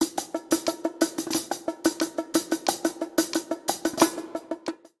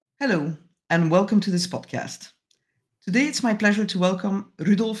Hello, and welcome to this podcast. Today it's my pleasure to welcome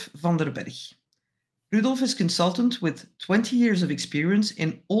Rudolf van der Berg. Rudolf is consultant with 20 years of experience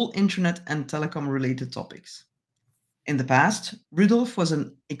in all internet and telecom related topics. In the past, Rudolf was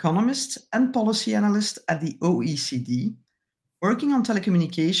an economist and policy analyst at the OECD, working on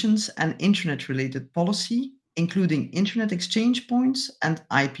telecommunications and internet related policy, including internet exchange points and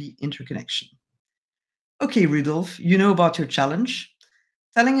IP interconnection. Okay, Rudolf, you know about your challenge,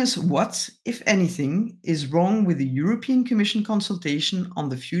 telling us what, if anything, is wrong with the European Commission consultation on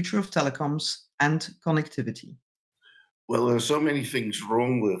the future of telecoms and connectivity. Well, there's so many things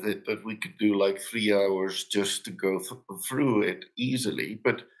wrong with it that we could do like 3 hours just to go through it easily.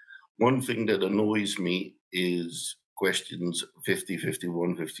 But one thing that annoys me is questions 50,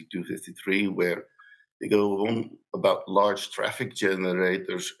 51, 52, 53, where they go on about large traffic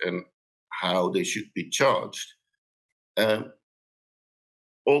generators and how they should be charged. Um,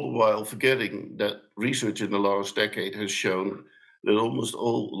 all the while forgetting that research in the last decade has shown that almost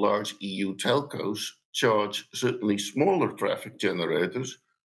all large EU telcos charge certainly smaller traffic generators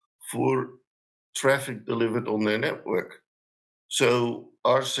for traffic delivered on their network. So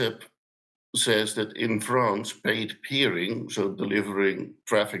RCEP says that in France, paid peering, so delivering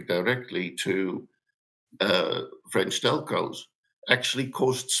traffic directly to French telcos, actually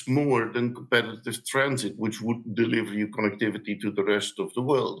costs more than competitive transit, which would deliver you connectivity to the rest of the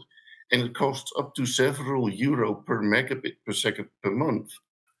world. And it costs up to several euro per megabit per second per month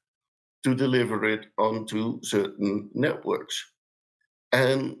to deliver it onto certain networks.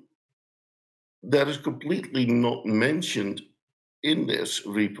 And that is completely not mentioned in this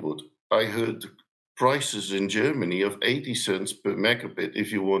report. I heard prices in Germany of 80 cents per megabit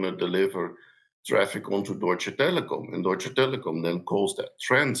if you want to deliver traffic onto Deutsche Telekom. And Deutsche Telekom then calls that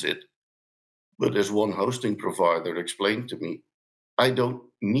transit. But as one hosting provider explained to me, I don't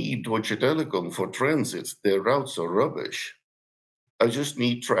need Deutsche Telekom for transit. Their routes are rubbish. I just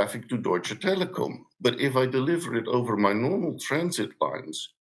need traffic to Deutsche Telekom. But if I deliver it over my normal transit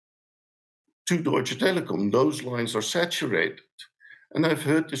lines to Deutsche Telekom, those lines are saturated. And I've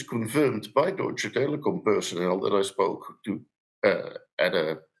heard this confirmed by Deutsche Telekom personnel that I spoke to at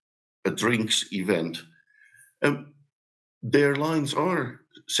a drinks event. Their lines are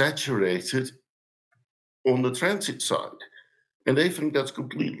saturated on the transit side. And they think that's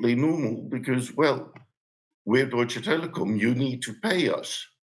completely normal because, well, we're Deutsche Telekom, you need to pay us.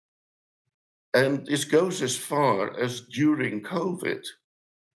 And this goes as far as during COVID,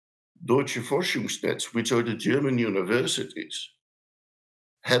 Deutsche Forschungsnetz, which are the German universities,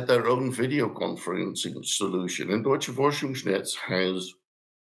 had their own video conferencing solution. And Deutsche Forschungsnetz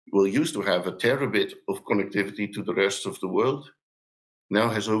used to have a terabit of connectivity to the rest of the world, now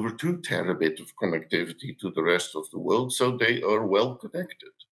has over 2 terabit of connectivity to the rest of the world, so they are well connected.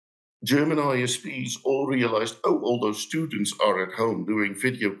 German ISPs all realized, all those students are at home doing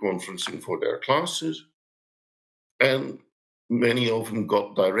video conferencing for their classes, and many of them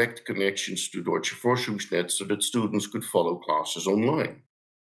got direct connections to Deutsche Forschungsnetz so that students could follow classes online.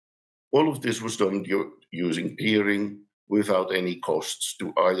 All of this was done using peering without any costs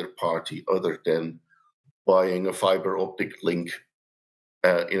to either party other than buying a fiber optic link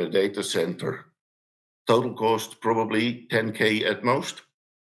in a data center. Total cost probably 10K at most.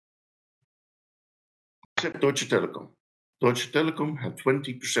 Except Deutsche Telekom. Deutsche Telekom had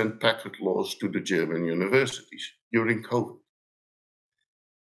 20% packet loss to the German universities during COVID.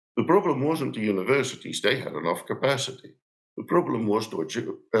 The problem wasn't the universities, they had enough capacity. The problem was Deutsche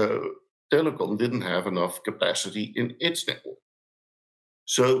Telekom didn't have enough capacity in its network.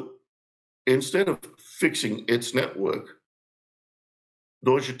 So instead of fixing its network,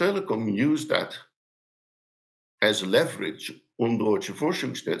 Deutsche Telekom used that as leverage on Deutsche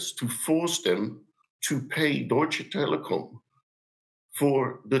Forschungsnetz to force them to pay Deutsche Telekom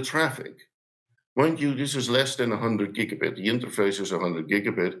for the traffic. Mind you, this is less than 100 gigabit. The interface is 100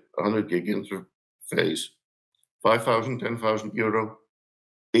 gigabit, 100 gig interface, 5,000, 10,000 euro.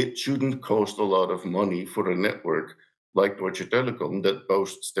 It shouldn't cost a lot of money for a network like Deutsche Telekom that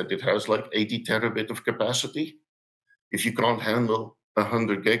boasts that it has like 80 terabit of capacity. If you can't handle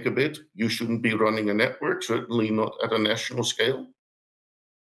 100 gigabit, you shouldn't be running a network, certainly not at a national scale.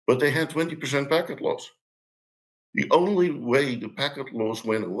 But they had 20% packet loss. The only way the packet loss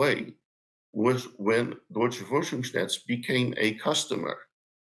went away was when Deutsche Forschungsnetz became a customer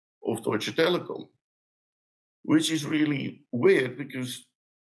of Deutsche Telekom, which is really weird because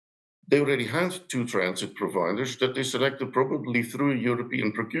they already had 2 transit providers that they selected probably through a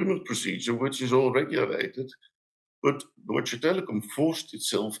European procurement procedure, which is all regulated. But Deutsche Telekom forced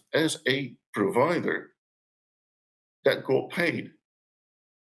itself as a provider that got paid.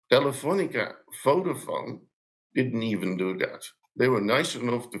 Telefonica, Vodafone didn't even do that. They were nice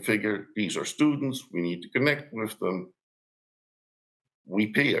enough to figure these are students, we need to connect with them. We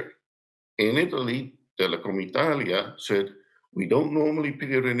peer. In Italy, Telecom Italia said, we don't normally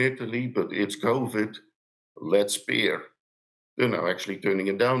peer in Italy, but it's COVID, let's peer. They're now actually turning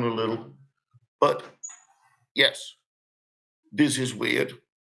it down a little. But yes, this is weird.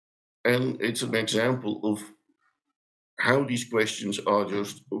 And it's an example of how these questions are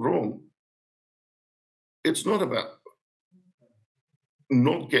just wrong. It's not about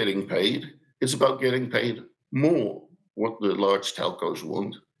not getting paid, it's about getting paid more, what the large telcos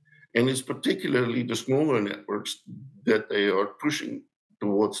want. And it's particularly the smaller networks that they are pushing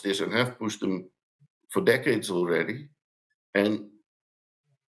towards this and have pushed them for decades already. And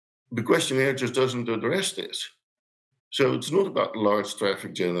the questionnaire just doesn't address this. So it's not about large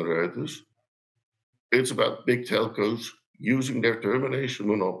traffic generators. It's about big telcos using their termination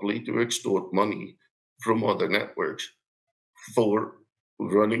monopoly to extort money from other networks for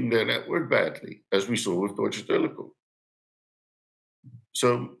running their network badly, as we saw with Deutsche Telekom.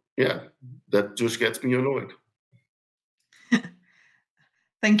 So, yeah, that just gets me annoyed.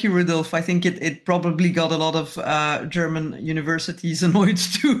 Thank you, Rudolf. I think it probably got a lot of German universities annoyed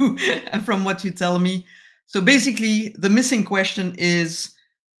too, from what you tell me. So basically, the missing question is,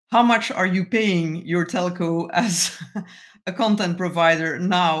 how much are you paying your telco as a content provider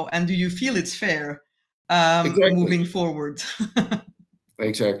now, and do you feel it's fair Exactly. moving forward?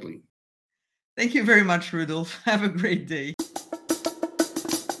 Exactly. Thank you very much, Rudolf. Have a great day.